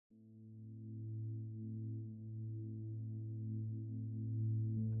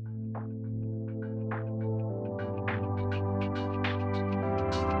Hey,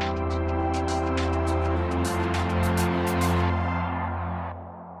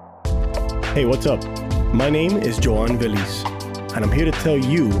 what's up? My name is Joan Villis, and I'm here to tell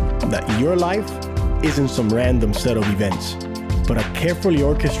you that your life isn't some random set of events, but a carefully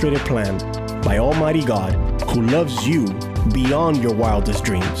orchestrated plan by Almighty God who loves you beyond your wildest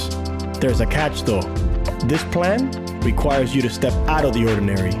dreams. There's a catch though. This plan requires you to step out of the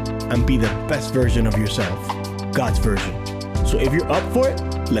ordinary and be the best version of yourself, God's version. So if you're up for it,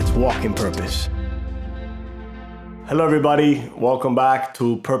 let's walk in purpose. Hello, everybody. Welcome back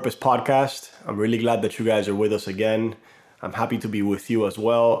to Purpose Podcast. I'm really glad that you guys are with us again. I'm happy to be with you as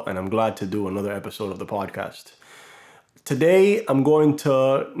well, and I'm glad to do another episode of the podcast. Today, I'm going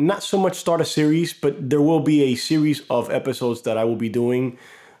to not so much start a series, but there will be a series of episodes that I will be doing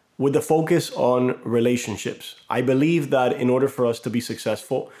with the focus on relationships. I believe that in order for us to be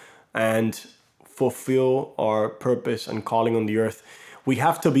successful and fulfill our purpose and calling on the earth, we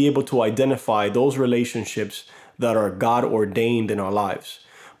have to be able to identify those relationships that are God ordained in our lives.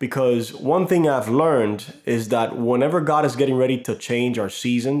 Because one thing I've learned is that whenever God is getting ready to change our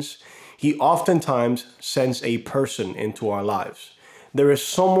seasons, He oftentimes sends a person into our lives. There is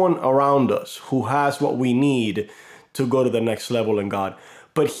someone around us who has what we need to go to the next level in God.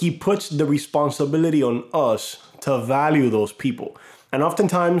 But He puts the responsibility on us to value those people. And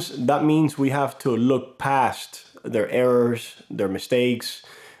oftentimes that means we have to look past their errors, their mistakes,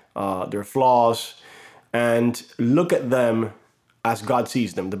 their flaws, and look at them as God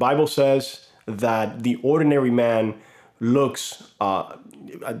sees them. The Bible says that the ordinary man looks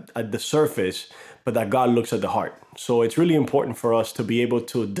at the surface, but that God looks at the heart. So it's really important for us to be able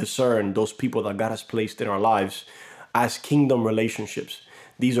to discern those people that God has placed in our lives as kingdom relationships.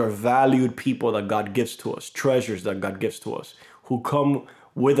 These are valued people that God gives to us, treasures that God gives to us, who come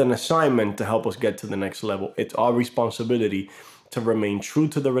with an assignment to help us get to the next level. It's our responsibility to remain true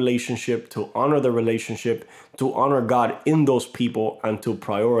to the relationship, to honor the relationship, to honor God in those people, and to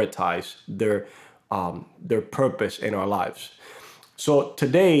prioritize their purpose in our lives. So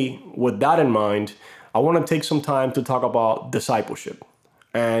today, with that in mind, I want to take some time to talk about discipleship.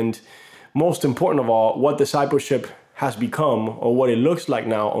 And most important of all, what discipleship has become, or what it looks like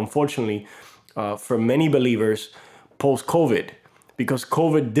now, unfortunately, for many believers post-COVID, because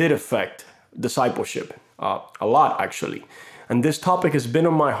COVID did affect discipleship a lot, actually. And this topic has been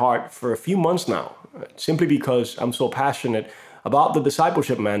on my heart for a few months now, simply because I'm so passionate about the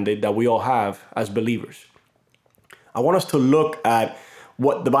discipleship mandate that we all have as believers. I want us to look at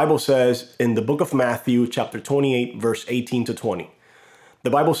what the Bible says in the book of Matthew, chapter 28, verse 18 to 20. The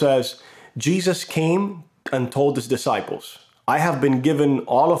Bible says, Jesus came and told his disciples, I have been given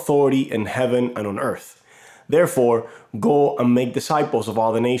all authority in heaven and on earth. Therefore, go and make disciples of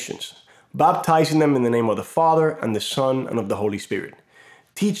all the nations, baptizing them in the name of the Father and the Son and of the Holy Spirit.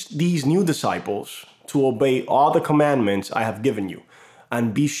 Teach these new disciples to obey all the commandments I have given you,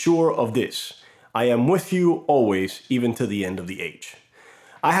 and be sure of this, I am with you always, even to the end of the age.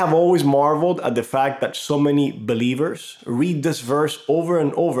 I have always marveled at the fact that so many believers read this verse over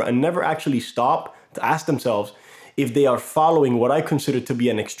and over and never actually stop to ask themselves if they are following what I consider to be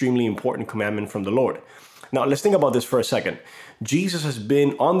an extremely important commandment from the Lord. Now, let's think about this for a second. Jesus has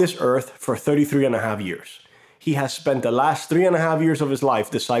been on this earth for 33 and a half years. He has spent the last 3.5 years of his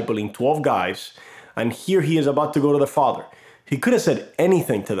life discipling 12 guys, and here he is about to go to the Father. He could have said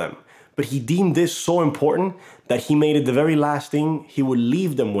anything to them, but he deemed this so important that he made it the very last thing he would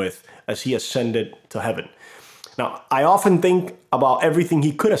leave them with as he ascended to heaven. Now, I often think about everything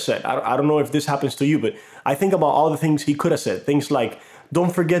he could have said. I don't know if this happens to you, but I think about all the things he could have said. Things like,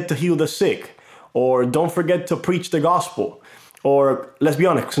 don't forget to heal the sick, or don't forget to preach the gospel. Or let's be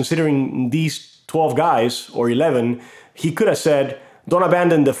honest, considering these 12 guys or 11, he could have said, don't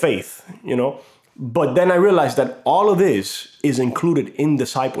abandon the faith, But then I realized that all of this is included in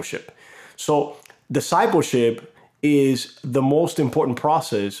discipleship. So discipleship is the most important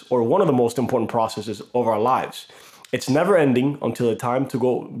process, or one of the most important processes of our lives. It's never ending until the time to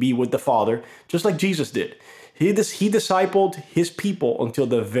go be with the Father, just like Jesus did. He discipled his people until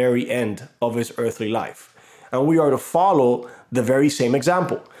the very end of his earthly life. And we are to follow the very same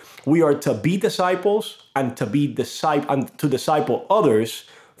example. We are to be disciples and to disciple others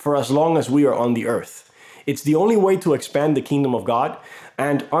for as long as we are on the earth. It's the only way to expand the kingdom of God.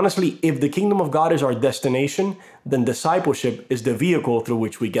 And honestly, if the kingdom of God is our destination, then discipleship is the vehicle through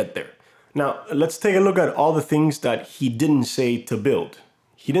which we get there. Now, let's take a look at all the things that he didn't say to build.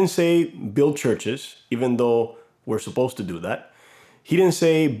 He didn't say build churches, even though we're supposed to do that. He didn't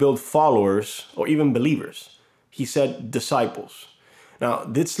say build followers or even believers. He said disciples. Now,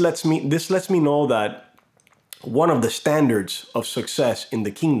 this lets me know that one of the standards of success in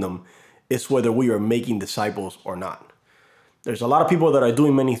the kingdom is whether we are making disciples or not. There's a lot of people that are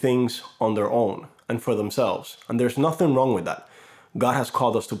doing many things on their own and for themselves, and there's nothing wrong with that. God has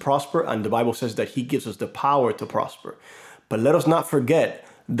called us to prosper, and the Bible says that he gives us the power to prosper. But let us not forget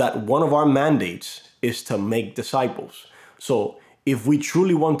that one of our mandates is to make disciples. So if we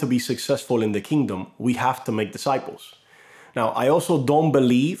truly want to be successful in the kingdom, we have to make disciples. Now, I also don't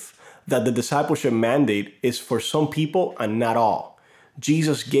believe that the discipleship mandate is for some people and not all.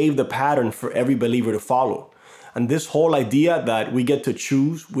 Jesus gave the pattern for every believer to follow. And this whole idea that we get to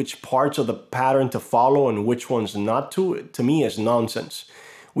choose which parts of the pattern to follow and which ones not to me is nonsense.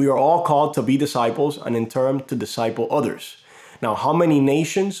 We are all called to be disciples and in turn to disciple others. Now, how many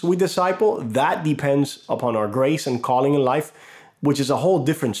nations we disciple, that depends upon our grace and calling in life, which is a whole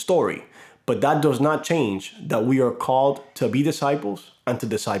different story. But that does not change that we are called to be disciples and to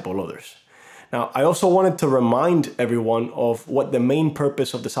disciple others. Now, I also wanted to remind everyone of what the main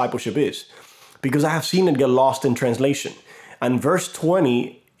purpose of discipleship is, because I have seen it get lost in translation. And verse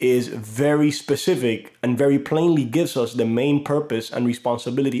 20 is very specific and very plainly gives us the main purpose and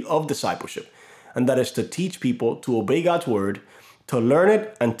responsibility of discipleship. And that is to teach people to obey God's word, to learn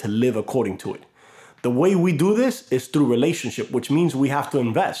it, and to live according to it. The way we do this is through relationship, which means we have to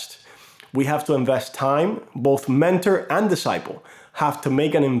invest. We have to invest time. Both mentor and disciple have to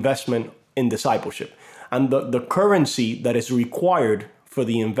make an investment in discipleship. And the currency that is required for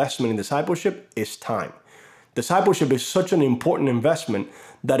the investment in discipleship is time. Discipleship is such an important investment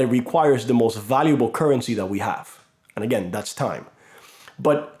that it requires the most valuable currency that we have. And again, that's time.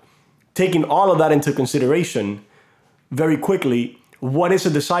 But taking all of that into consideration, very quickly, what is a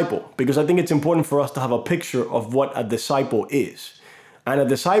disciple? Because I think it's important for us to have a picture of what a disciple is. And a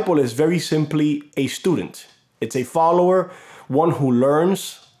disciple is very simply a student. It's a follower, one who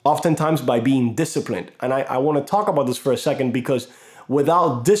learns, oftentimes by being disciplined. And I want to talk about this for a second because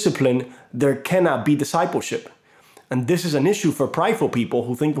without discipline, there cannot be discipleship. And this is an issue for prideful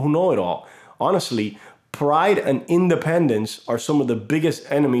people who know it all. Honestly, pride and independence are some of the biggest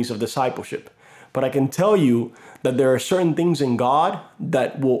enemies of discipleship. But I can tell you that there are certain things in God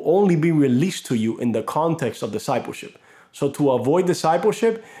that will only be released to you in the context of discipleship. So to avoid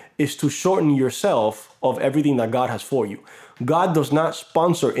discipleship is to shorten yourself of everything that God has for you. God does not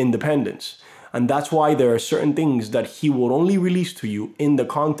sponsor independence. And that's why there are certain things that he will only release to you in the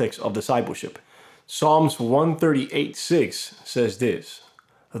context of discipleship. Psalms 138:6 says this: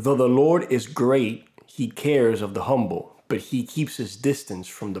 "Though the Lord is great, he cares of the humble, but he keeps his distance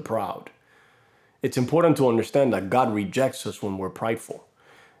from the proud." It's important to understand that God rejects us when we're prideful.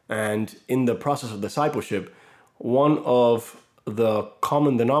 And in the process of discipleship, one of the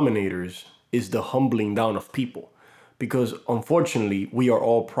common denominators is the humbling down of people. Because unfortunately, we are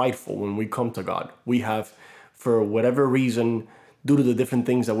all prideful when we come to God. We have, for whatever reason, due to the different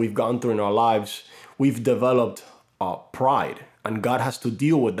things that we've gone through in our lives, we've developed pride. And God has to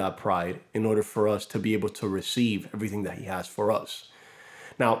deal with that pride in order for us to be able to receive everything that he has for us.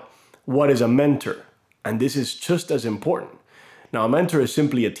 Now, what is a mentor? And this is just as important. Now, a mentor is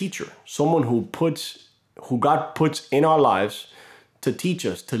simply a teacher, someone who God puts in our lives to teach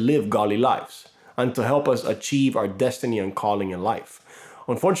us to live godly lives and to help us achieve our destiny and calling in life.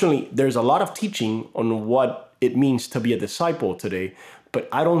 Unfortunately, there's a lot of teaching on what it means to be a disciple today, but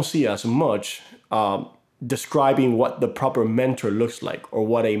I don't see as much describing what the proper mentor looks like or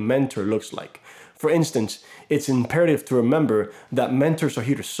what a mentor looks like. For instance, it's imperative to remember that mentors are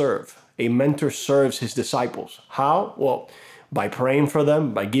here to serve. A mentor serves his disciples. How? Well, by praying for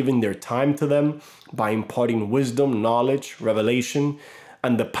them, by giving their time to them, by imparting wisdom, knowledge, revelation,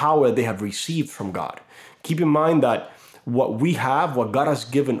 and the power they have received from God. Keep in mind that what we have, what God has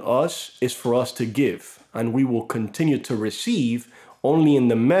given us, is for us to give, and we will continue to receive only in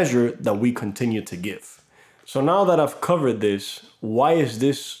the measure that we continue to give. So now that I've covered this, why is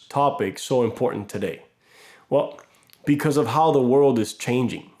this topic so important today? Well, because of how the world is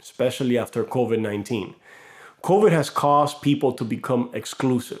changing, especially after COVID-19. COVID has caused people to become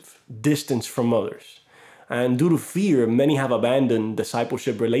exclusive, distanced from others. And due to fear, many have abandoned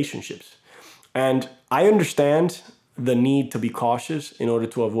discipleship relationships. And I understand the need to be cautious in order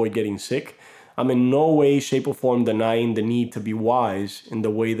to avoid getting sick. I'm in no way, shape, or form denying the need to be wise in the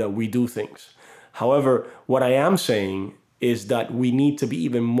way that we do things. However, what I am saying is that we need to be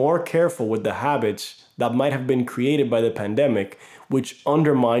even more careful with the habits that might have been created by the pandemic, which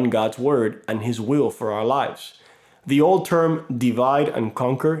undermine God's word and his will for our lives. The old term divide and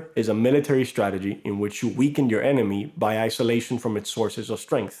conquer is a military strategy in which you weaken your enemy by isolation from its sources of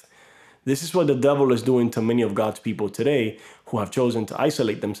strength. This is what the devil is doing to many of God's people today who have chosen to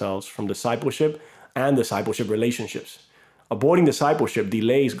isolate themselves from discipleship and discipleship relationships. Avoiding discipleship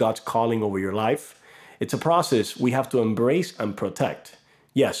delays God's calling over your life. It's a process we have to embrace and protect.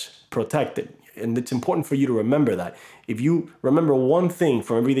 Yes, protect it. And it's important for you to remember that. If you remember one thing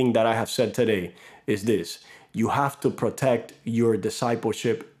from everything that I have said today, is this: you have to protect your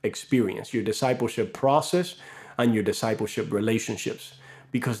discipleship experience, your discipleship process, and your discipleship relationships,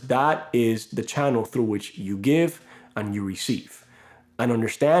 because that is the channel through which you give and you receive. And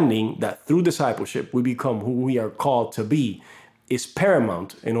understanding that through discipleship, we become who we are called to be is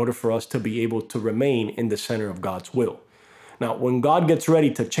paramount in order for us to be able to remain in the center of God's will. Now, when God gets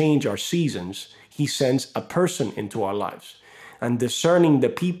ready to change our seasons, he sends a person into our lives. And discerning the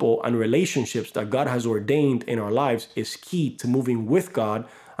people and relationships that God has ordained in our lives is key to moving with God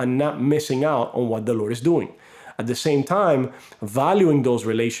and not missing out on what the Lord is doing. At the same time, valuing those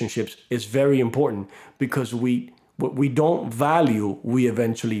relationships is very important, because what we don't value, we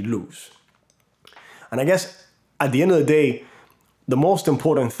eventually lose. And I guess at the end of the day, the most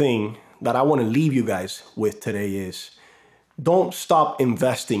important thing that I want to leave you guys with today is don't stop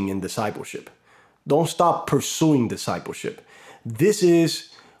investing in discipleship. Don't stop pursuing discipleship. This is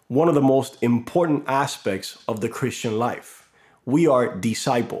one of the most important aspects of the Christian life. We are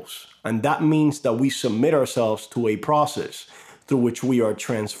disciples, and that means that we submit ourselves to a process through which we are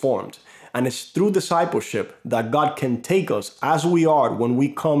transformed. And it's through discipleship that God can take us as we are when we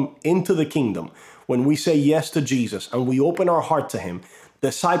come into the kingdom, when we say yes to Jesus and we open our heart to him.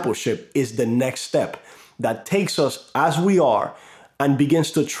 Discipleship is the next step that takes us as we are and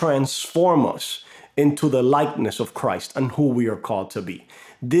begins to transform us into the likeness of Christ and who we are called to be.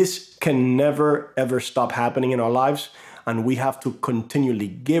 This can never, ever stop happening in our lives, and we have to continually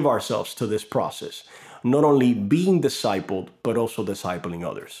give ourselves to this process, not only being discipled, but also discipling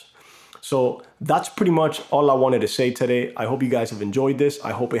others. So that's pretty much all I wanted to say today. I hope you guys have enjoyed this.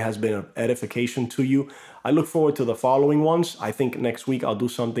 I hope it has been an edification to you. I look forward to the following ones. I think next week I'll do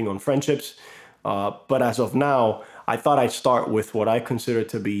something on friendships. But as of now, I thought I'd start with what I consider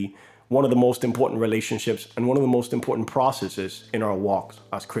to be one of the most important relationships and one of the most important processes in our walk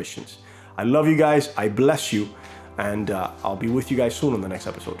as Christians. I love you guys. I bless you. And I'll be with you guys soon on the next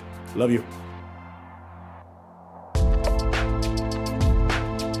episode. Love you.